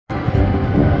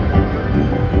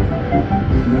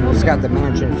It's got the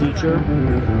mansion feature.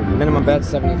 Minimum bet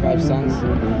 75 cents.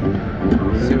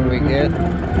 See what we get.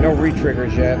 No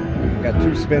re-triggers yet. Got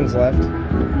 2 spins left.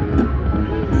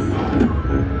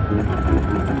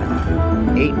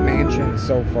 8 mansions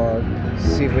so far.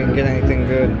 See if we can get anything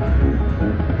good.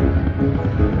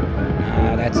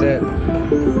 That's it.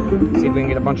 See if we can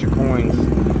get a bunch of coins.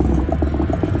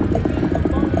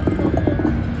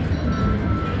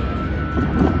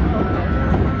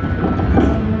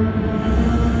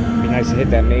 Be nice to hit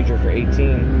that major for 18.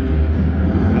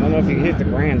 I don't know if you can hit the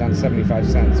grand on 75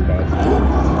 cents, but let's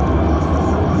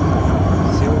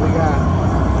see what we got.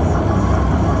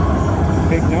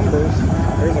 Big numbers.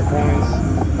 There's our coins.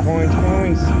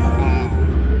 Coins.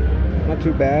 Not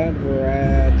too bad. We're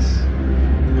at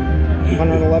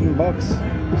 111 bucks,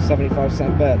 75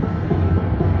 cent bet.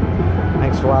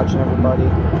 Thanks for watching, everybody.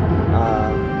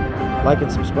 Like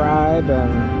and subscribe,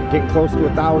 and getting close to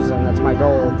 1,000. That's my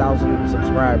goal, 1,000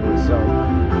 subscribers. So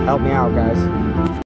help me out, guys.